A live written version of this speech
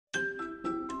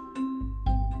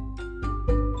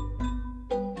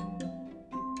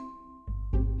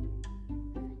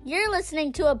You're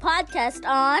listening to a podcast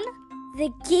on the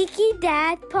Geeky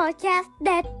Dad Podcast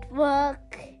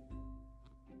Network.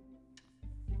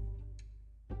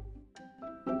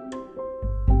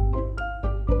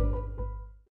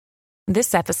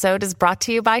 This episode is brought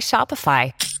to you by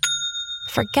Shopify.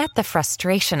 Forget the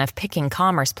frustration of picking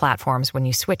commerce platforms when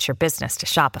you switch your business to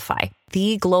Shopify,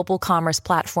 the global commerce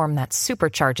platform that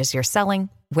supercharges your selling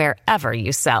wherever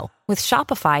you sell. With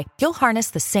Shopify, you'll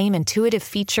harness the same intuitive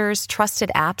features, trusted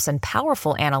apps, and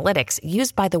powerful analytics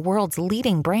used by the world's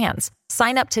leading brands.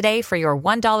 Sign up today for your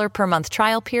 $1 per month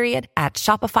trial period at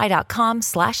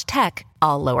shopify.com/tech,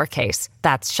 all lowercase.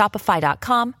 That's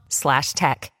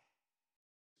shopify.com/tech.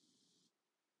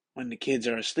 When the kids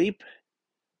are asleep,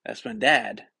 that's when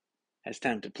Dad has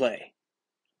time to play.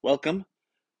 Welcome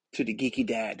to the Geeky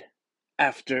Dad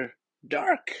After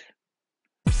Dark.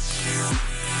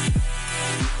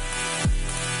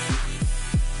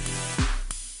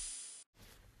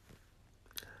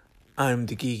 I'm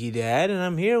the Geeky Dad, and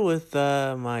I'm here with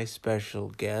my special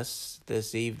guest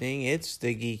this evening. It's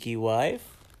the Geeky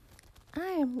Wife.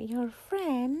 I'm your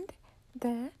friend,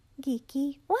 the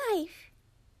Geeky Wife.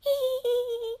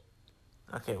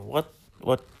 Okay, what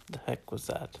the heck was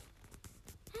that?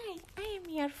 Hi, I am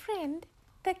your friend,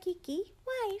 the Geeky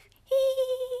Wife.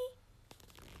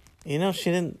 You know,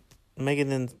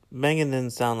 Megan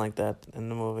didn't sound like that in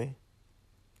the movie.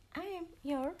 I am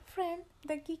your friend,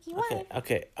 the Geeky Wife.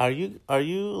 Okay. Are you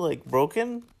like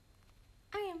broken?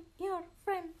 I am your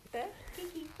friend, the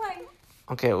Geeky Wife.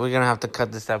 Okay, we're gonna have to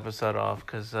cut this episode off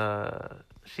because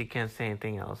she can't say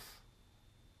anything else.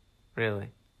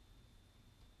 Really?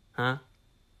 Huh?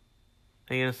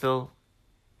 Are you gonna still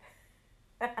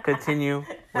continue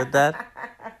with that?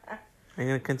 Are you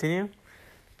gonna continue?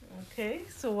 Okay,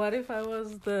 so what if I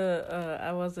was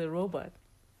I was a robot?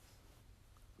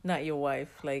 Not your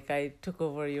wife. Like I took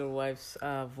over your wife's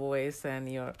voice and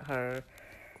her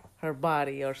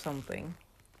body or something.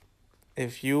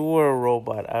 If you were a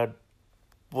robot, I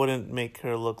wouldn't make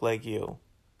her look like you.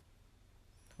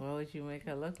 What would you make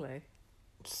her look like?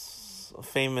 A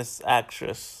famous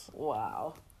actress.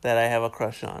 Wow. That I have a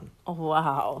crush on. Oh,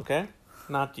 wow. Okay?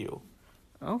 Not you.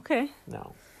 Okay.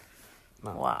 No.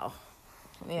 Wow.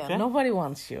 Yeah, okay? Nobody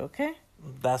wants you, okay?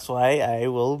 That's why I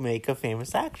will make a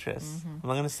famous actress. Mm-hmm. I'm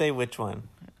not going to say which one.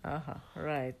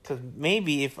 Right. Because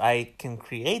maybe if I can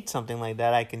create something like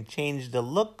that, I can change the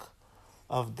look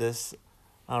of this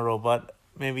robot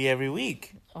maybe every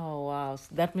week. Oh, wow. So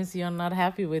that means you're not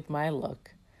happy with my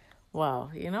look. Wow.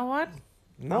 You know what?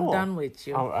 No. I'm done with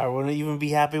you. I wouldn't even be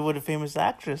happy with a famous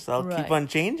actress. I'll keep on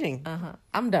changing.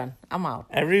 I'm done. I'm out.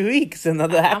 Every week is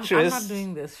another actress. I'm not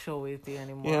doing this show with you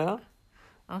anymore. Yeah.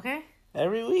 Okay?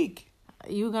 Every week.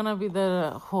 You're going to be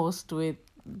the host with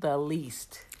the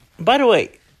least. By the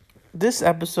way, this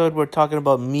episode we're talking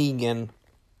about M3GAN.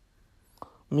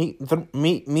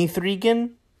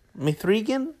 M3GAN?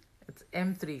 M3GAN? It's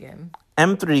M3GAN.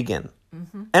 M3GAN.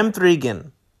 Mm-hmm.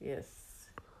 M3GAN. Yes.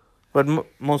 But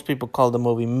most people call the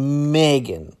movie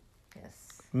M3GAN.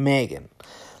 Yes. M3GAN.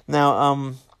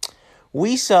 Now,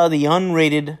 we saw the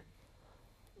unrated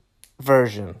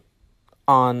version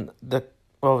on the,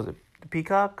 what was it? The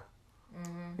Peacock?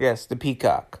 Mm-hmm. Yes, the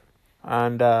Peacock.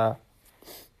 And,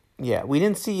 yeah, we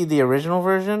didn't see the original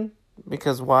version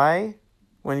because why?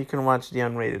 When you can watch the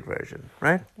unrated version,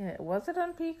 right? Yeah, was it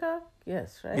on Peacock?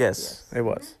 Yes, right? Yes. It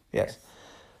was. Yes.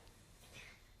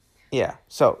 Yeah,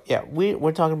 so, yeah,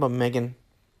 we're talking about M3GAN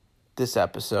this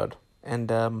episode.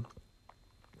 And,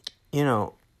 you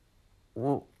know,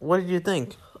 what did you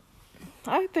think?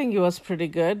 I think it was pretty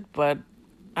good, but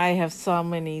I have so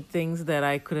many things that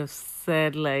I could have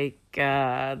said, like,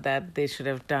 that they should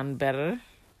have done better.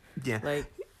 Yeah. Like,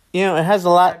 you know, it has a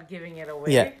lot... Not giving it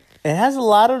away. Yeah, it has a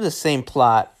lot of the same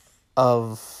plot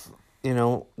of, you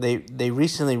know, they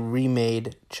recently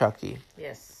remade Chucky.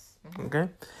 Yes. Mm-hmm. Okay?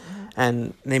 Mm-hmm.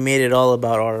 And they made it all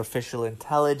about artificial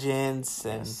intelligence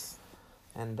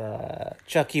and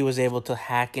Chucky was able to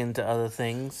hack into other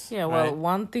things. Yeah, well, right?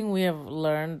 One thing we have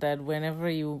learned that whenever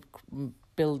you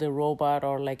build a robot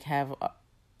or like have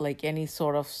like any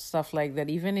sort of stuff like that,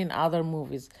 even in other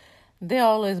movies, they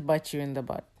always bite you in the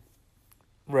butt.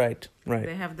 Right.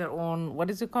 They have their own, what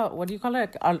do you call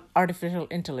it? Artificial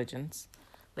intelligence.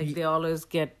 Like they always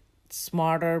get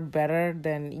smarter, better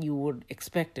than you would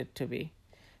expect it to be.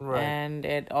 Right. And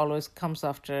it always comes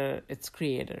after its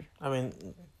creator. I mean,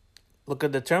 look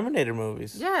at the Terminator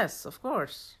movies. Yes, of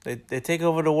course. They take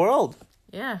over the world.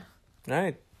 Yeah.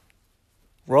 Right.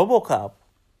 RoboCop.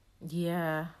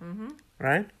 Yeah. Mm-hmm.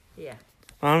 Right? Yeah.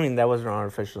 I mean, that wasn't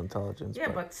artificial intelligence. Yeah,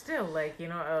 but still, like, you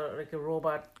know, like a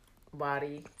robot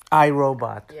body.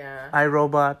 iRobot. Yeah.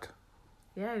 iRobot.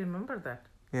 Yeah, I remember that.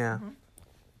 Yeah.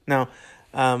 Now,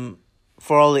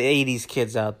 for all the 80s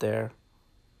kids out there,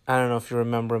 I don't know if you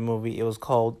remember a movie. It was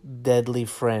called Deadly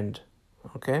Friend.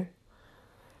 Okay?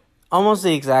 Almost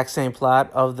the exact same plot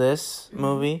of this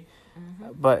movie,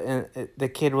 but the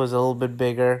kid was a little bit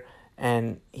bigger,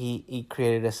 and he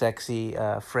created a sexy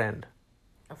friend.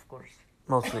 Of course.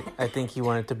 Mostly. I think he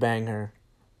wanted to bang her,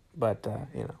 but,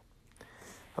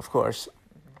 of course,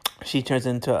 she turns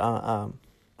into a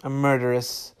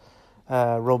murderous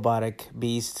robotic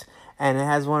beast, and it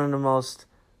has one of the most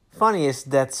funniest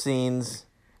death scenes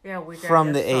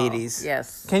from the 80s.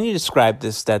 Yes. Can you describe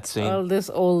this death scene? Well, this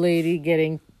old lady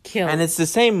getting killed. And it's the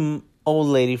same old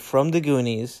lady from the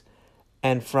Goonies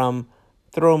and from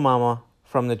Throw Mama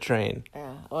from the Train.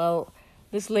 Yeah. Well,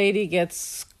 this lady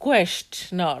gets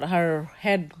squished. No, her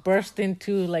head burst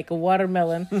into like a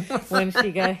watermelon when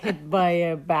she got hit by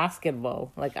a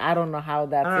basketball. Like, I don't know how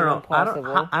that's even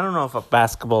possible. I don't know if a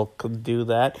basketball could do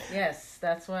that. Yes,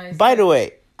 that's why. By the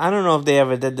way, I don't know if they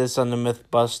ever did this on the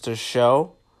Mythbusters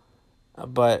show,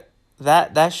 but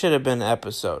that should have been an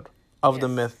episode of the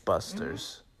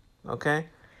Mythbusters. Okay?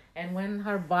 And when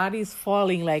her body's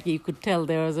falling, like, you could tell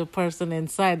there was a person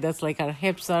inside. That's like her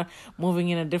hips are moving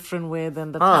in a different way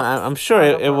than the top. I'm sure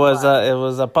it was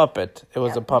a puppet. It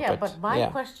was a puppet. Yeah, but my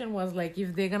question was, like,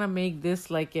 if they're gonna make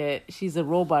this like she's a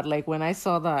robot. Like, when I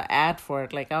saw the ad for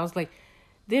it, like, I was like,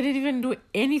 they didn't even do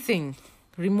anything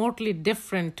remotely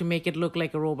different to make it look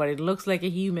like a robot. It looks like a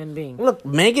human being. Look,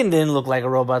 M3GAN didn't look like a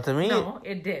robot to me. No,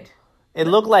 it did. It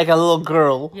looked like a little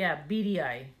girl. Yeah, beady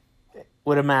eye.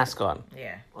 With a mask on.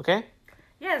 Yeah. Okay?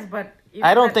 Yes, but...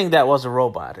 I don't think that was a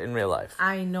robot in real life.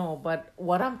 I know, but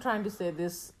what I'm trying to say,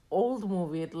 this old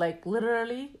movie, it like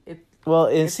literally... Well,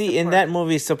 in that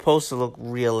movie, it's supposed to look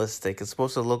realistic. It's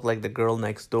supposed to look like the girl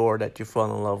next door that you fall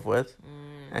in love with.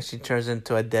 And she turns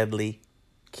into a deadly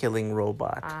killing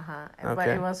robot. Okay? But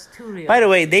it was too real. By the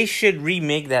way, they should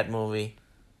remake that movie.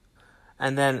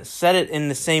 And then set it in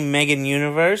the same M3GAN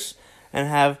universe. And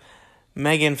have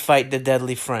M3GAN fight the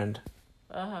deadly friend.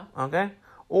 Okay?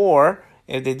 Or,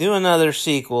 if they do another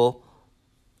sequel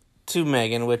to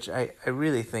M3GAN, which I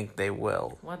really think they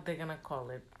will. What they gonna call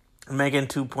it? M3GAN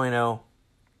 2.0.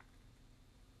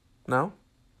 No?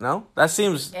 No? That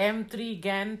seems...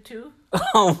 M3GAN 2?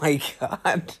 Oh my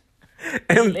god.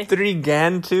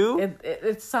 M3GAN 2?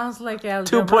 It sounds like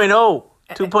algebra. 2.0.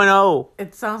 2.0.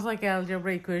 It sounds like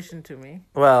algebra equation to me.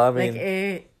 Well, I mean...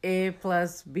 Like A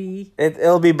plus B...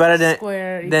 It'll be better than...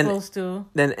 Square equals to...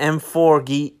 Than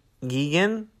M4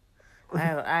 GAN?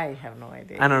 I have no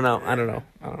idea. I don't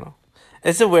know.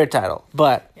 It's a weird title,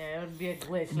 but... Yeah, it would be a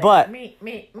glitch. Like, but... Me,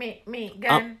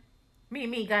 gun.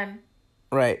 Me, gun.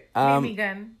 Right. Me,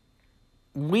 gun.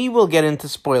 We will get into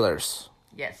spoilers.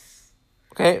 Yes.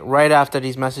 Okay? Right after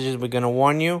these messages, we're going to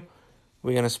warn you.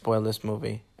 We're going to spoil this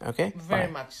movie. Okay?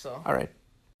 Very much so. All right.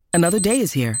 Another day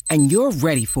is here, and you're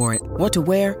ready for it. What to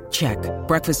wear? Check.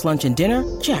 Breakfast, lunch, and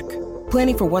dinner? Check.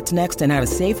 Planning for what's next and how to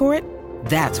save for it?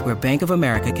 That's where Bank of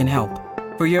America can help.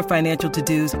 For your financial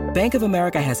to-dos, Bank of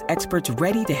America has experts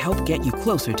ready to help get you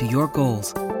closer to your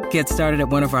goals. Get started at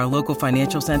one of our local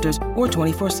financial centers or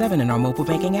 24/7 in our mobile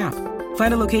banking app.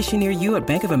 Find a location near you at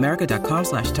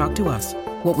bankofamerica.com/talktous.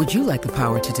 What would you like the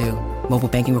power to do? Mobile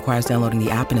banking requires downloading the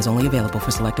app and is only available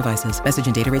for select devices. Message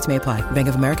and data rates may apply. Bank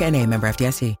of America N.A., member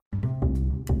FDIC.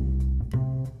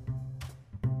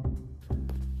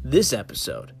 This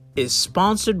episode is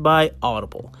sponsored by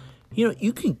Audible. You know,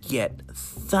 you can get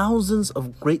thousands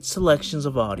of great selections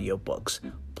of audiobooks,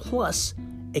 plus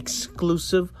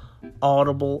exclusive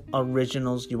Audible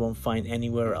originals you won't find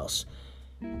anywhere else.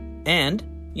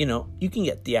 And, you know, you can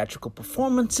get theatrical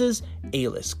performances,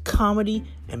 A-list comedy,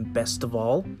 and best of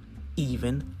all,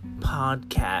 even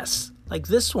podcasts like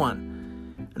this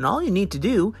one. And all you need to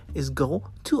do is go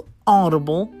to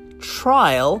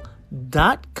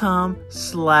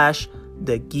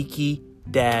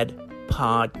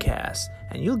audibletrial.com/thegeekydadpodcast,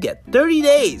 and you'll get 30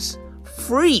 days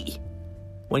free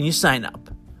when you sign up.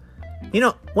 You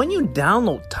know, when you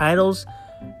download titles,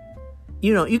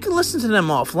 you know, you can listen to them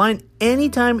offline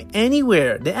anytime,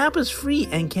 anywhere. The app is free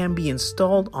and can be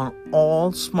installed on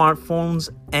all smartphones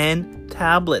and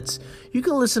tablets. You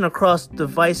can listen across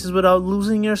devices without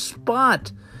losing your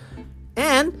spot.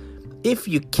 And if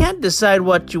you can't decide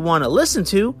what you want to listen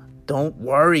to, don't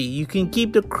worry. You can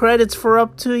keep the credits for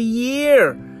up to a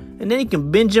year. And then you can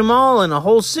binge them all in a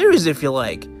whole series if you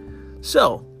like.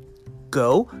 So,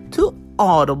 go to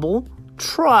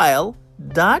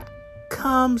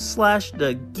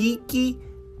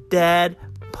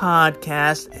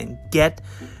audibletrial.com/thegeekydadpodcast and get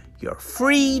your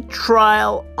free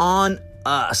trial on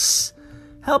us.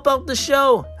 Help out the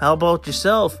show, help out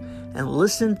yourself, and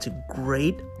listen to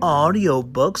great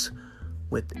audiobooks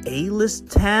with A-list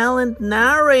talent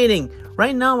narrating.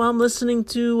 Right now, I'm listening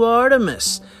to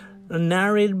Artemis,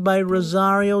 narrated by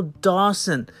Rosario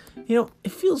Dawson. You know,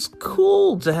 it feels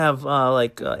cool to have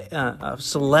a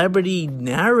celebrity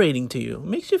narrating to you. It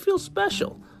makes you feel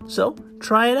special. So,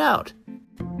 try it out.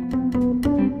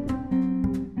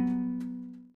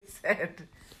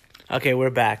 Okay, we're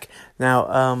back.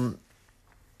 Now,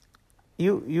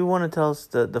 you want to tell us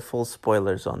the full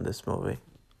spoilers on this movie.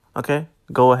 Okay?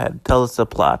 Go ahead. Tell us the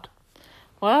plot.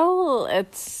 Well,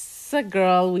 it's a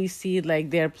girl we see, like,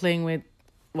 they're playing with,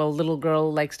 well, little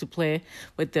girl likes to play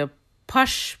with the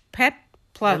plush pet.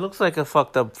 It looks like a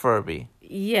fucked up Furby.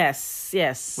 Yes.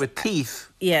 With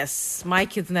teeth. Yes. My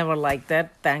kids never liked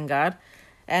that, thank God.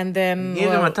 And then...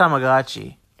 Give them a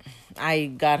Tamagotchi. I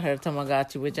got her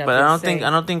Tamagotchi, which But I don't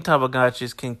think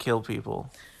Tamagotchis can kill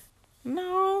people.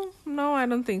 No, I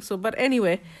don't think so. But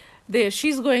anyway,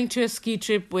 she's going to a ski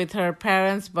trip with her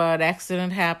parents, but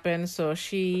accident happened, so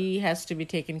she has to be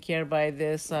taken care by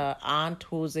this aunt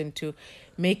who's into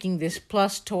making these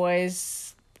plush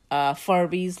toys,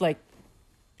 Furbies, like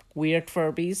weird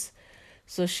Furbies.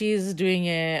 So she's doing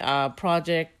a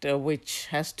project which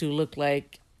has to look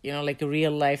like, like a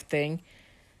real life thing,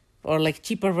 or like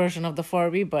cheaper version of the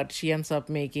Furby, but she ends up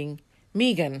making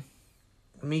M3GAN.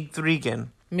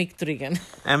 M3GAN.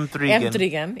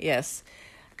 M3GAN, yes.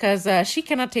 Because she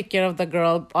cannot take care of the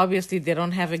girl. Obviously, they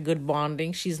don't have a good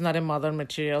bonding. She's not a mother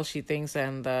material, she thinks,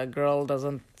 and the girl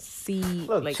doesn't see...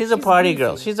 Look, she's a party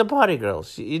girl. She's a party girl.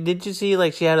 Did you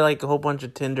see, she had, a whole bunch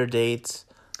of Tinder dates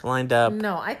lined up?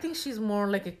 No, I think she's more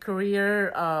like a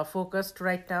career focused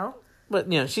right now.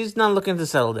 But, she's not looking to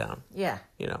settle down. Yeah.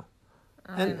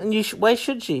 And why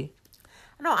should she?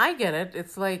 No, I get it.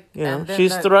 It's like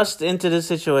she's thrust into this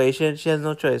situation. She has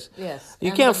no choice. Yes,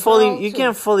 you can't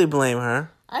fully blame her.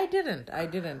 I didn't.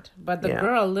 But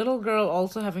the little girl,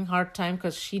 also having hard time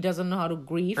because she doesn't know how to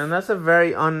grieve. And that's a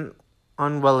very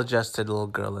unwell-adjusted little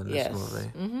girl in this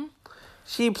movie. Mm-hmm.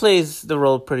 She plays the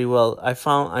role pretty well. I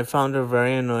found her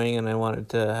very annoying, and I wanted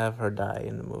to have her die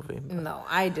in the movie. No,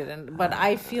 I didn't. But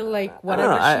I feel like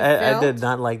whatever she felt... I did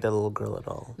not like that little girl at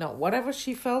all. No, whatever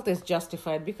she felt is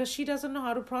justified because she doesn't know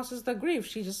how to process the grief.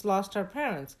 She just lost her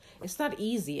parents. It's not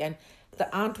easy. And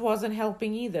the aunt wasn't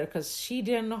helping either because she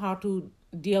didn't know how to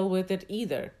deal with it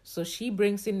either. So she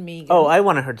brings in M3GAN. Oh, I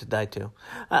wanted her to die too.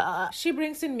 She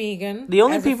brings in M3GAN. The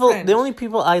only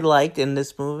people I liked in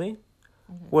this movie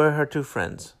were her two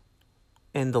friends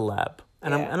in the lab.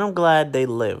 And I'm glad they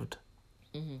lived.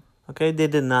 Mm-hmm. Okay? They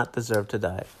did not deserve to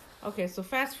die. Okay, so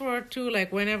fast forward to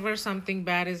whenever something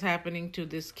bad is happening to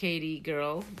this Katie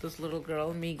girl, this little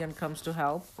girl, M3GAN comes to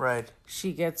help. Right.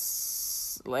 She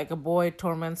gets a boy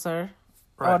torments her.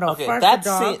 Right. Oh no, okay, first that's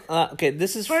the dog.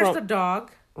 This is first the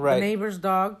dog. Right. The neighbor's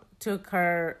dog took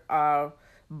her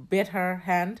bit her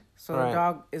hand, so the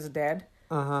dog is dead.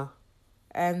 Uh-huh.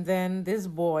 And then this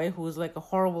boy, who's like a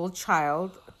horrible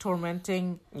child,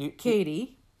 tormenting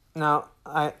Katie. Now,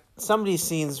 some of these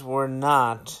scenes were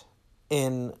not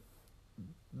in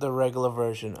the regular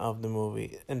version of the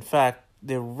movie. In fact,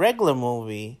 the regular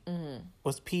movie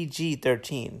was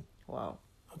PG-13. Wow.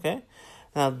 Okay?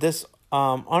 Now, this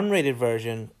unrated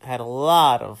version had a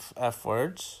lot of F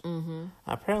words. Mm-hmm.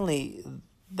 Apparently,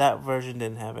 that version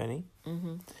didn't have any.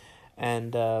 Mm-hmm.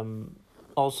 And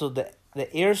also,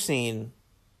 the ear scene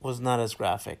was not as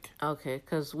graphic. Okay,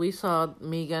 because we saw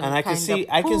M3GAN and I can see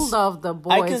off the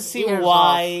boy's I can see ears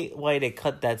why they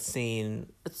cut that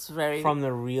scene. It's very from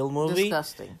the real movie.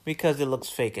 Disgusting. Because it looks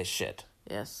fake as shit.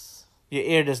 Yes. Your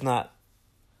ear does not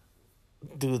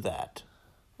do that.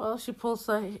 Well, she pulls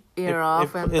the ear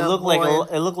off, and it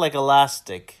looked like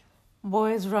elastic.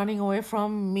 Boy is running away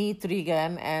from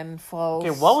M3GAN and falls.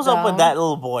 Okay, what was up with that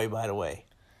little boy? By the way,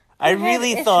 I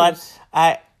really thought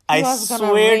I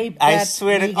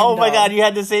swear to oh my God, you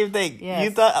had the same thing. Yes. You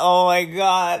thought, oh my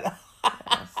God.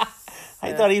 Yes.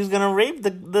 I thought he was going to rape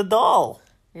the doll.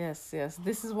 Yes.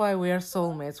 This is why we are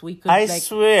soulmates. We could I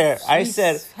swear. I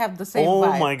said, have the same oh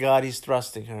vibe. my God, he's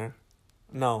thrusting her.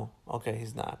 No. Okay,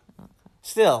 he's not. Okay.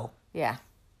 Still. Yeah.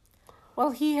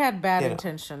 Well, he had bad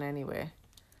intention anyway.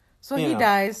 So he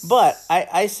dies. But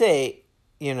I say,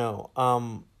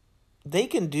 they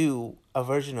can do a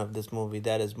version of this movie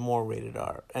that is more rated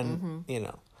R. And,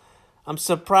 I'm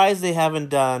surprised they haven't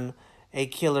done a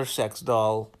killer sex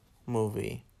doll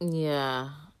movie. Yeah.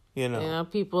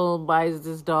 People buys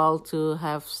this doll to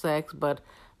have sex, but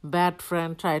bad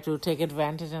friend try to take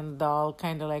advantage, and the doll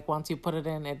kind of like once you put it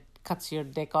in, it cuts your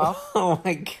dick off. Oh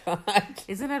my God.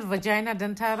 Isn't it vagina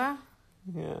dentata?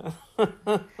 Yeah.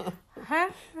 Huh?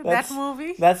 That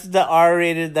movie? That's the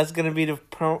R-rated. That's gonna be the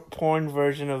porn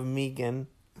version of M3GAN.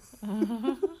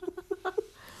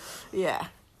 Yeah.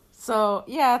 So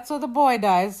the boy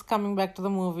dies. Coming back to the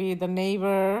movie, the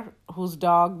neighbor whose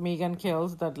dog M3GAN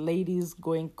kills, that lady's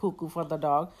going cuckoo for the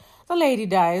dog. The lady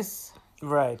dies.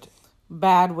 Right.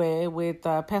 Bad way with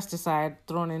pesticide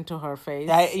thrown into her face.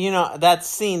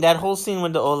 That whole scene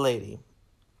with the old lady.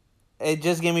 It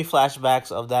just gave me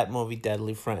flashbacks of that movie,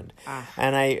 Deadly Friend.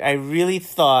 And I really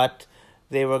thought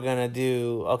they were gonna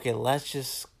do, okay, let's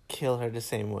just kill her the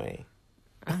same way.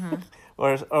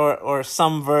 or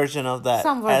some version of that.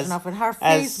 Some version of it. Her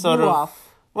face blew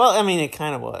off. Well, I mean, it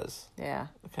kind of was. Yeah.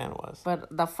 It kind of was.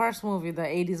 But the first movie, the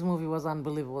 80s movie, was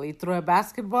unbelievable. He threw a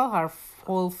basketball, her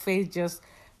whole face just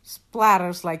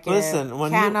splatters like a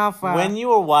can of when you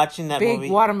were watching that big movie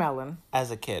watermelon.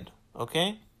 As a kid,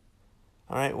 okay?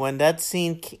 All right, when that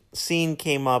scene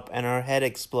came up and her head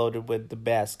exploded with the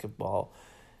basketball,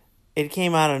 it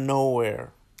came out of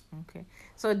nowhere. Okay.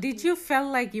 So did you feel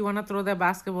like you want to throw the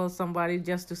basketball at somebody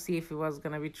just to see if it was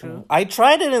going to be true? I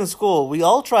tried it in school. We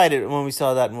all tried it when we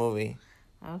saw that movie.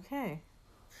 Okay.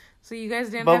 So you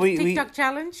guys didn't have TikTok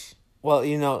challenge? Well,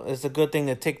 it's a good thing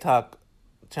the TikTok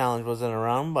challenge wasn't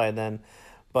around by then.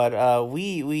 But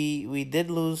we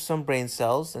did lose some brain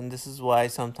cells, and this is why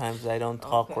sometimes I don't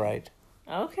talk right.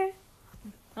 Okay.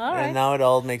 All right. And now it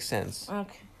all makes sense.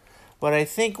 Okay. But I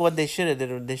think what they should have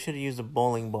did, they should have used a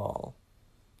bowling ball.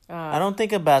 I don't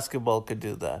think a basketball could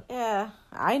do that. Yeah,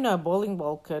 I know a bowling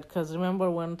ball could, because remember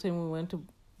one time we went to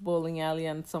bowling alley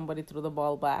and somebody threw the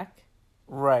ball back?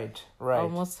 Right.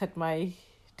 Almost hit my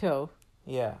toe.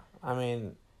 Yeah, I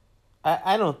mean,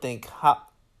 I don't think... I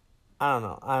don't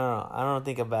know. I don't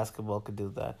think a basketball could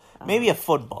do that. Maybe a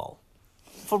football.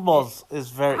 Football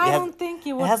is very... I don't think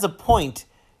you would... It has a point,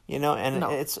 and no.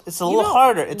 it's a little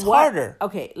harder. It's harder.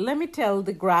 Okay, let me tell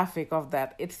the graphic of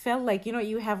that. It felt like,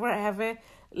 you have a...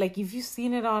 Like, if you've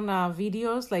seen it on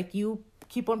videos, like, you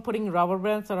keep on putting rubber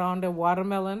bands around a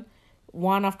watermelon,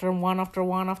 one after one after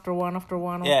one after one after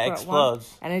one. Yeah, it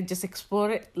explodes. And it just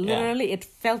exploded. Literally, It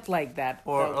felt like that.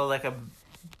 Or like a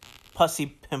pussy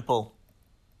pimple.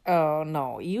 Oh,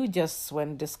 no. You just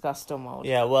went disgusto mode.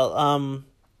 Yeah, well,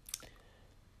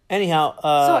 anyhow...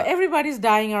 so everybody's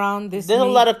dying around this there's a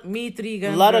lot of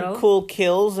M3GAN a lot girl. of cool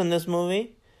kills in this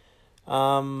movie.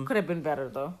 Could have been better,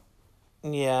 though.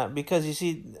 Yeah, because you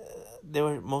see, they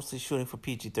were mostly shooting for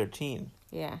PG-13.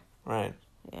 Yeah. Right.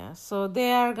 Yeah, so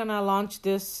they are gonna launch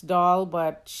this doll,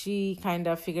 but she kind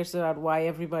of figures out why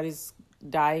everybody's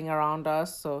dying around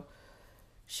us. So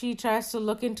she tries to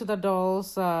look into the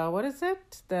doll's, what is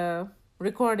it? The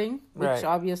recording, which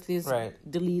obviously is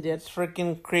deleted. This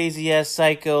freaking crazy-ass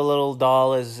psycho little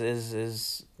doll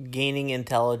is gaining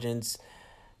intelligence.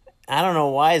 I don't know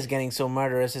why it's getting so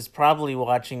murderous. It's probably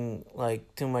watching,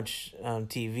 like, too much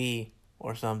TV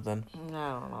or something. I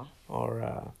don't know.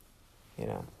 Or,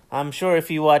 I'm sure if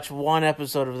you watch one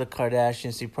episode of The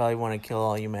Kardashians, you probably want to kill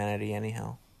all humanity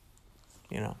anyhow.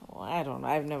 Well, I don't know.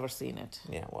 I've never seen it.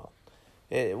 Yeah, well,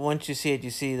 once you see it, you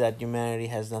see that humanity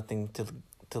has nothing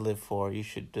to live for. You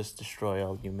should just destroy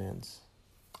all humans.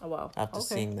 Oh, wow. After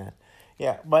seeing that.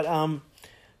 Yeah, but,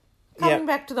 Coming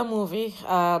back to the movie,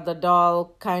 the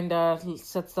doll kind of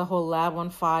sets the whole lab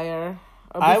on fire.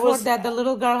 Before that, the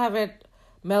little girl have a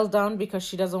meltdown because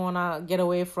she doesn't want to get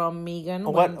away from M3GAN.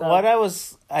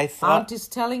 I thought... Aunt is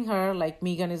telling her, like,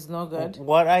 M3GAN is no good.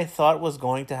 What I thought was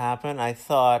going to happen, I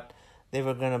thought they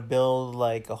were going to build,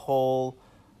 like, a whole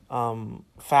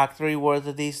factory worth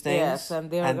of these things. Yes,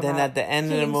 and then at the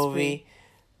end of the movie,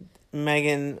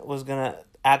 M3GAN was going to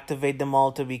activate them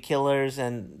all to be killers,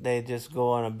 and they just go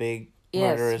on a big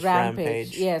murderous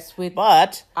rampage. Yes, with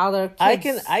but other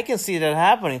kids. I can see that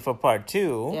happening for part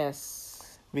 2.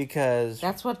 Yes, because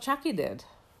that's what Chucky did.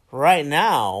 Right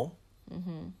now,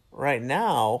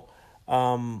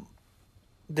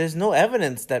 there's no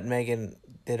evidence that M3GAN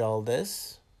did all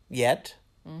this yet.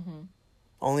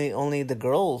 Only the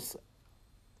girls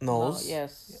knows.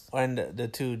 Yes, and the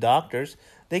 2 doctors.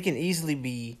 They can easily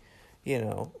be,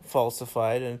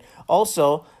 falsified. And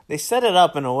also, they set it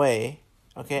up in a way,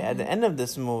 okay, at the end of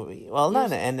this movie. Well, not in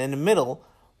the end, in the middle,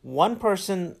 one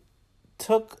person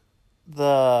took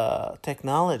the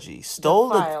technology, stole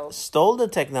the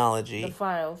technology, the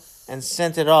files, and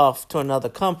sent it off to another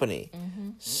company.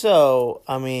 So,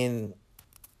 I mean,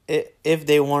 if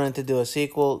they wanted to do a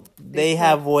sequel, they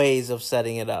have ways of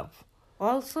setting it up.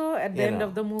 Also, at the end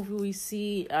of the movie, we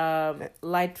see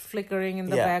light flickering in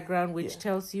the background, which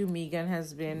tells you M3GAN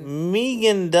has been...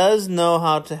 M3GAN does know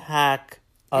how to hack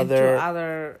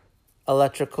other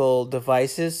electrical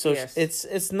devices, so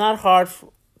it's not hard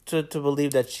to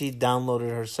believe that she downloaded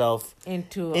herself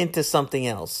into something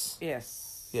else.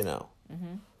 Yes. You know.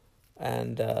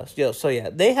 And so yeah,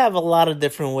 they have a lot of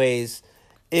different ways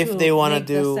if they want to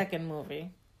do the second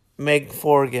movie. Meg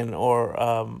Forgan or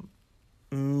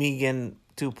M3GAN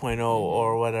 2.0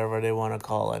 or whatever they want to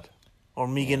call it, or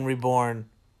M3GAN Reborn.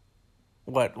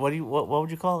 What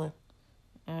would you call it?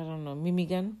 I don't know.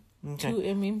 M3GAN. Okay.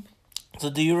 2 So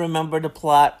do you remember the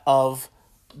plot of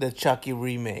the Chucky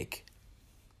remake?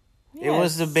 Yes. It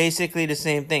was basically the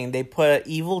same thing. They put an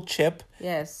evil chip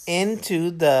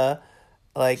into the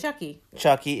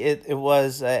Chucky. It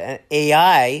was an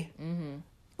AI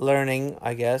learning,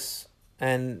 I guess,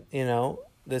 and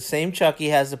the same Chucky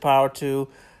has the power to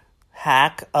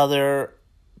hack other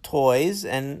toys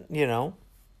and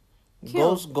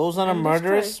goes on a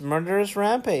murderous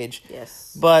rampage.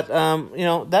 Yes. But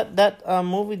that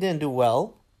movie didn't do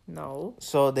well. No.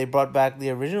 So they brought back the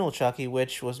original Chucky,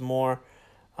 which was more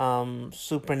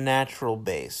supernatural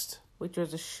based. Which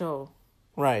was a show.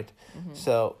 Right.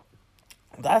 So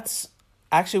that's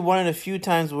actually one of the few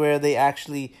times where they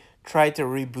actually tried to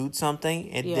reboot something.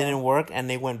 It didn't work, and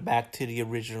they went back to the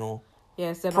original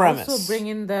Yes, and premise. also bring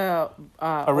in the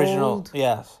original old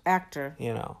actor.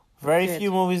 Very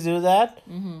few movies do that.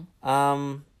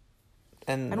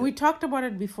 And we talked about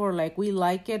it before. Like, we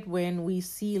like it when we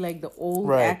see like the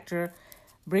old actor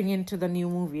bring into the new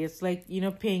movie. It's like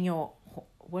paying your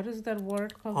what is that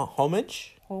word called?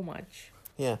 Homage. Homage.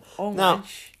 Yeah. Homage. Now,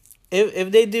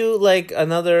 if they do like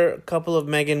another couple of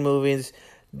M3GAN movies,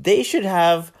 they should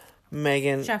have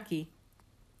M3GAN Chucky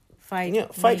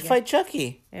fight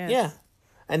Chucky. Yes. Yeah,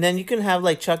 and then you can have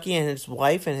like Chucky and his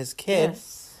wife and his kid.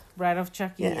 Yes. Bride of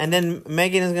Chucky. Yeah, and then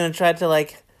M3GAN is gonna try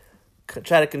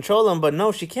to control them, but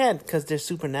no, she can't because they're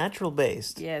supernatural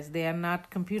based. Yes, they are not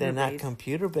computer based. They're not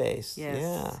computer based.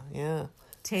 Yes. Yeah.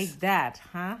 Take that,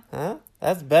 huh? Huh?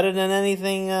 That's better than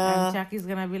anything. And Chucky's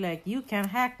gonna be like, "You can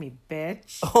hack me,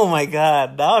 bitch." Oh my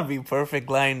God, that would be perfect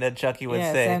line that Chucky would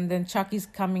say. Yes, and then Chucky's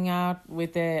coming out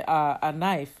with a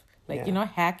knife, like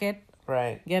hack it.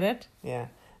 Right. Get it? Yeah.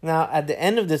 Now at the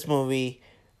end of this movie,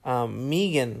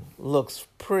 M3GAN looks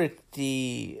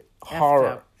pretty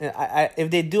horror.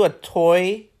 If they do a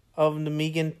toy of the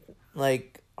M3GAN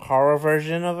horror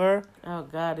version of her. Oh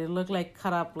God, it looked like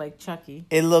cut up like Chucky.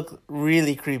 It looked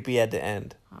really creepy at the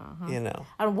end.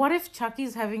 And what if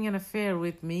Chucky's having an affair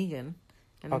with M3GAN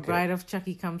and the bride of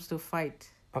Chucky comes to fight?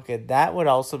 Okay, that would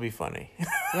also be funny.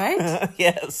 Right?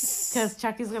 Yes. Because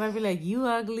Chucky's going to be like, you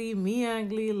ugly, me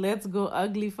ugly, let's go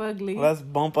ugly fugly. Let's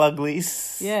bump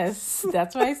uglies. Yes,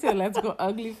 that's why I say let's go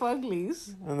ugly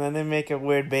fuglies. And then they make a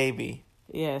weird baby.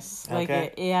 Yes, like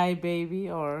an AI baby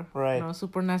or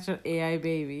supernatural AI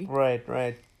baby.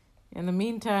 Right. In the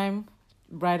meantime,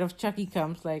 bride of Chucky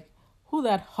comes like, who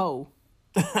that hoe?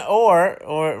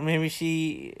 or maybe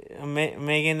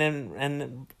M3GAN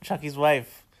and Chucky's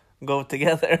wife go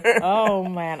together. Oh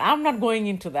man, I'm not going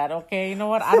into that. Okay, you know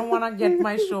what? I don't want to get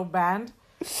my show banned.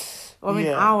 I mean,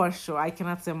 our show. I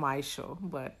cannot say my show,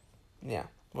 but yeah.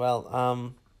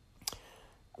 Well,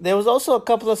 there was also a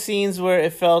couple of scenes where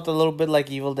it felt a little bit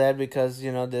like Evil Dead because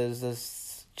there's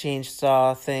this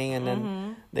chainsaw thing, and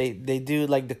then they do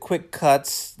like the quick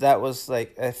cuts. That was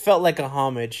like it felt like a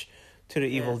homage to the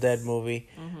Evil Dead movie.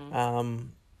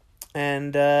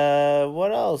 And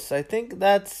what else? I think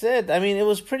that's it. I mean, it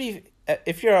was pretty.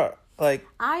 If you're like,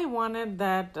 I wanted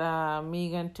that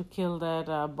M3GAN to kill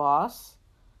that boss.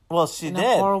 Well, she did in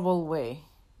a horrible way,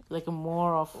 like a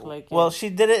more of like. Well, she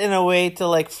did it in a way to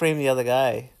like frame the other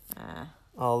guy.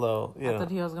 Although I thought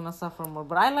he was gonna suffer more,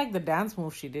 but I like the dance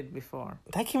move she did before.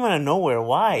 That came out of nowhere.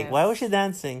 Why? Yes. Why was she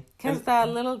dancing? Because that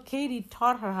little Katie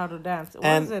taught her how to dance.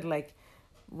 Was it like?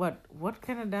 What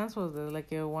kind of dance was it? Like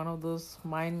one of those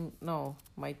my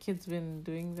kid's been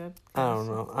doing that. I don't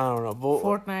know. But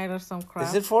Fortnite or some crap.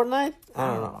 Is it Fortnite? I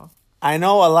don't know. I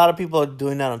know a lot of people are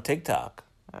doing that on TikTok.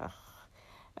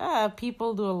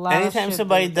 People do a lot. Anytime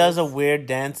somebody does a weird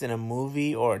dance in a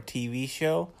movie or a TV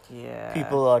show,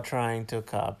 people are trying to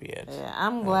copy it. Yeah,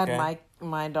 I'm glad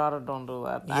my daughter don't do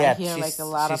that. Yeah, I hear like a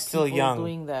lot of people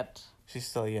doing that. She's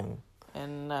still young.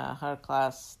 In her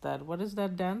class, what is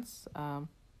that dance?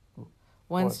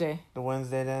 Wednesday. What, the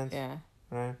Wednesday dance? Yeah.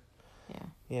 Right? Yeah.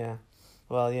 Yeah.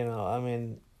 Well, I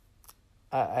mean,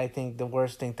 I think the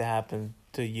worst thing to happen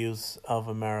to youth of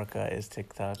America is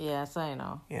TikTok. Yes, I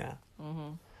know. Yeah.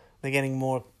 They're getting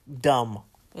more dumb.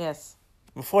 Yes.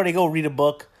 Before they go read a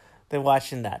book, they're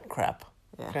watching that crap.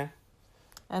 Yeah. Okay?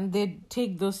 And they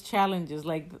take those challenges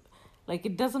like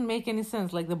it doesn't make any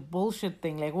sense. Like the bullshit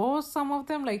thing. Like what was some of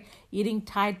them? Like eating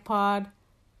Tide Pod.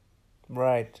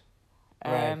 Right.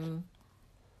 And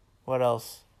what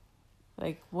else?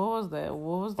 Like, what was that?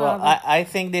 What was the Well, other? I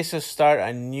think they should start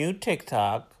a new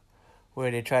TikTok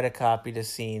where they try to copy the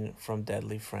scene from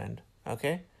Deadly Friend.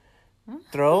 Okay?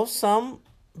 Throw some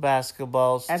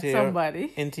basketballs At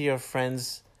somebody. into your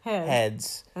friends' Head.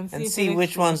 heads and see if see it which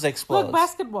explodes. ones explode. Look,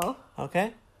 basketball.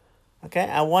 Okay? Okay?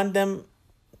 I want them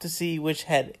to see which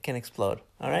head can explode.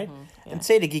 All right? Yeah. And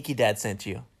say the geeky dad sent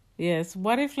you. Yes.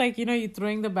 What if, like, you're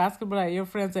throwing the basketball at your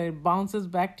friends and it bounces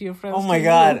back to your friends? Oh my to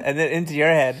God. you? And then into your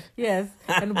head. Yes.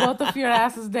 And both of your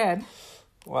ass is dead.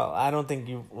 Well, I don't think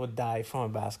you would die from a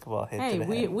basketball hit Hey, to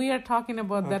the head. we are talking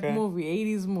about that Okay. movie,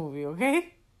 80s movie,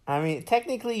 okay? I mean,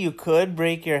 technically, you could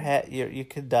break your head. You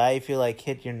could die if you like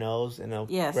hit your nose in a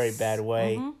Yes. very bad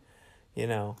way.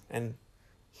 Mm-hmm. And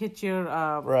Hit your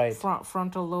Right.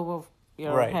 frontal lobe of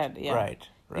your right, head. Yeah. right,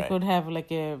 You right, could have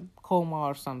like a coma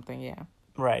or something. Yeah.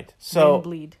 right. Then So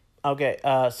bleed. okay,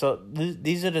 so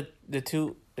these are the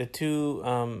two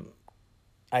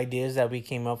ideas that we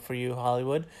came up for you,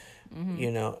 Hollywood.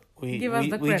 We Give us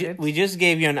the credit. we just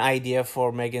gave you an idea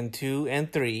for M3GAN 2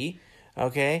 and 3,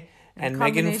 okay, and M3GAN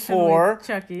combination 4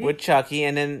 with Chucky.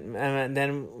 and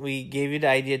then we gave you the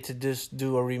idea to just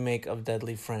do a remake of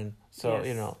Deadly Friend. So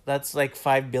Yes. that's like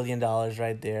 $5 billion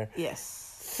right there,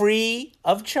 Yes. free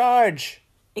of charge.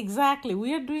 Exactly.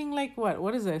 We are doing like what?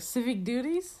 What is it? Civic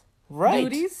duties? Right.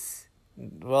 Duties?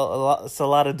 Well, it's a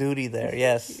lot of duty there.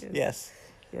 Yes, yes.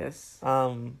 Yes.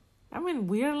 Um, I mean,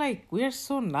 we are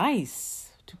so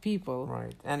nice to people.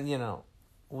 right, and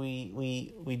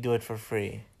we do it for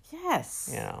free. Yes.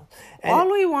 And, All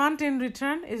we want in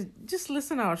return is just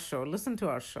listen to our show. Listen to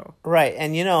our show. right,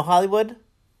 and Hollywood.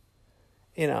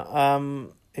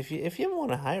 If you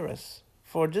want to hire us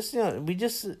for just you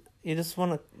just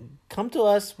want to come to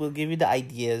us, we'll give you the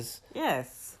ideas.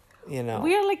 Yes. We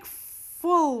We are like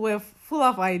full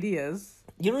of ideas.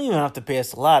 you don't even have to pay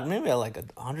us a lot. Maybe like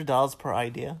 $100 per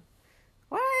idea.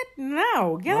 What?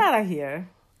 No. Get out of here.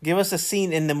 Give us a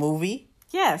scene in the movie.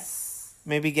 Yes.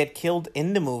 Maybe get killed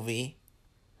in the movie.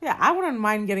 Yeah, I wouldn't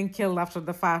mind getting killed after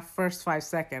the first 5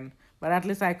 seconds, but at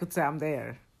least I could say I'm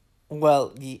there.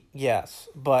 Well, yes,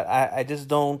 but I just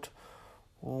don't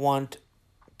want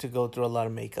to go through a lot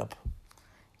of makeup.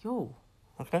 Yo,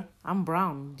 Okay? I'm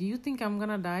brown. Do you think I'm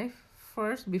gonna die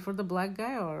first before the black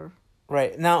guy or?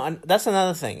 Right. Now, and that's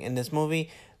another thing. In this movie,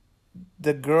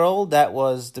 the girl that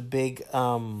was the big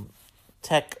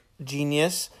tech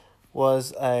genius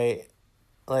was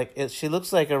she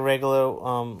looks like a regular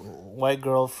white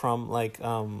girl from like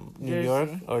New Jersey. York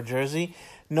or Jersey.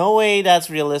 No way that's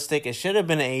realistic. It should have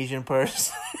been an Asian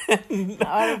person.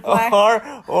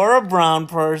 or a brown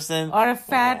person. Or a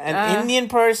fat an Indian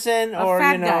person or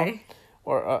fat guy.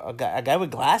 or a guy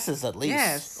with glasses at least.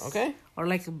 Yes. Okay? Or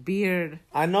like a beard.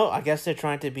 I know. I guess they're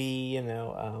trying to be,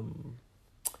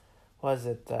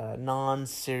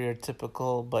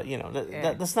 non-stereotypical, but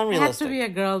that's not It had realistic. to be a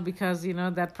girl because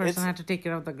that person had to take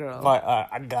care of the girl. But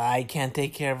a guy can't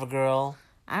take care of a girl.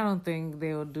 I don't think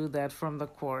they would do that from the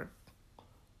court.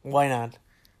 Why not?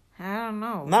 I don't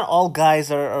know. Not all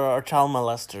guys are child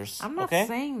molesters. I'm not okay?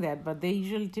 saying that, but they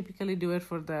usually typically do it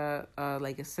for the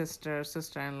like a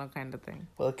sister-in-law kind of thing.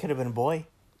 Well, it could have been a boy.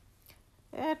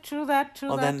 Yeah, true that.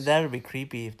 Well, then that would be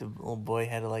creepy if the little boy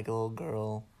had like a little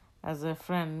girl. As a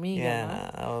friend, M3GAN.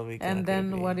 Yeah, that would be kinda And then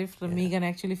creepy. what if the M3GAN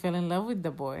actually fell in love with the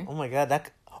boy? Oh my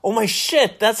god, oh my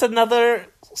shit, that's another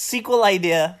sequel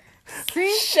idea.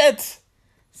 See? Shit.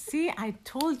 See, I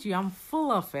told you, I'm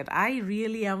full of it. I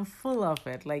really am full of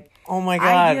it. Like, Oh my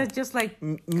god. ideas just like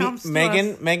comes to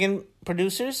M3GAN, us. M3GAN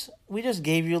producers, we just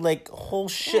gave you like a whole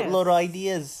shitload of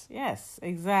ideas. Yes,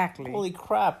 exactly. Holy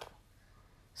crap.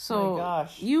 So, my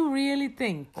gosh. you really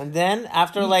think And then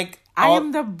after like I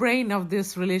am the brain of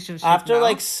this relationship after now?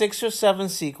 like 6 or 7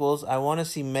 sequels, I want to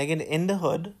see M3GAN in the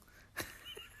hood.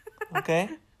 Okay?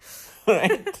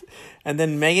 Right? And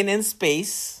then M3GAN in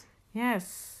space.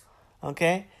 Yes.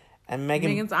 Okay? And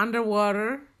M3GAN's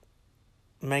underwater.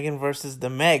 M3GAN versus the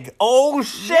Meg. Oh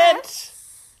shit!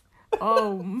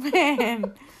 Oh,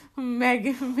 man.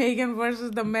 M3GAN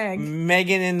versus the Meg.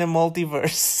 M3GAN in the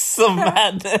multiverse. Some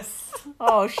madness.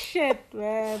 Oh, shit,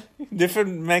 man.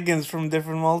 Different M3GANs from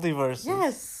different multiverses.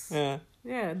 Yes. Yeah.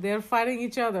 Yeah, they're fighting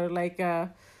each other like what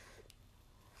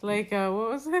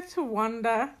was it?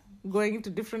 Wanda going into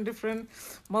different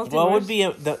multiverse. What would be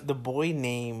the boy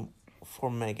name for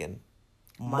M3GAN?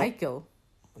 Michael?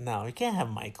 No, you can't have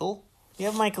Michael. You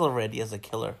have Michael already as a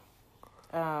killer.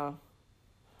 Uh,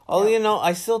 Although,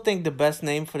 I still think the best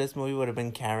name for this movie would have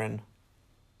been Karen.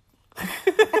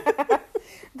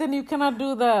 then you cannot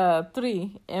do the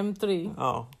M3.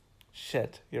 Oh,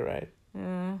 shit. You're right.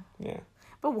 Uh, Yeah.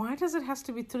 But why does it has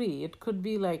to be 3? It could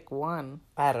be like 1.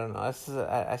 I don't know.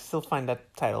 I still find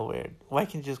that title weird. Why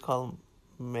can't you just call him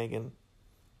Megan?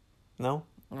 No?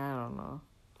 I don't know.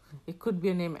 It could be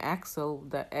a name Axel.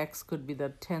 The X could be the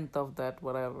 10th of that,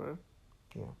 whatever.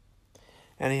 Yeah.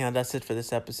 Anyhow, that's it for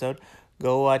this episode.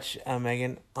 Go watch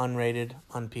M3GAN unrated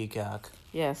on Peacock.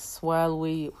 Yes, while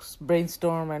we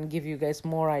brainstorm and give you guys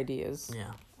more ideas.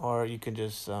 Yeah. Or you can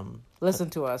just Listen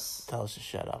to us. tell us to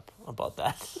shut up about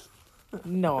that.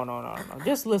 No.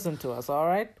 Just listen to us, all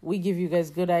right? We give you guys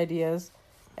good ideas,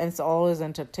 and it's always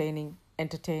entertaining.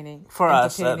 For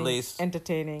us, at least.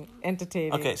 Entertaining.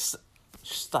 Okay,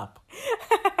 stop.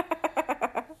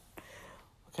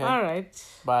 Okay. All right.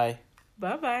 Bye.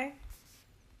 Bye-bye.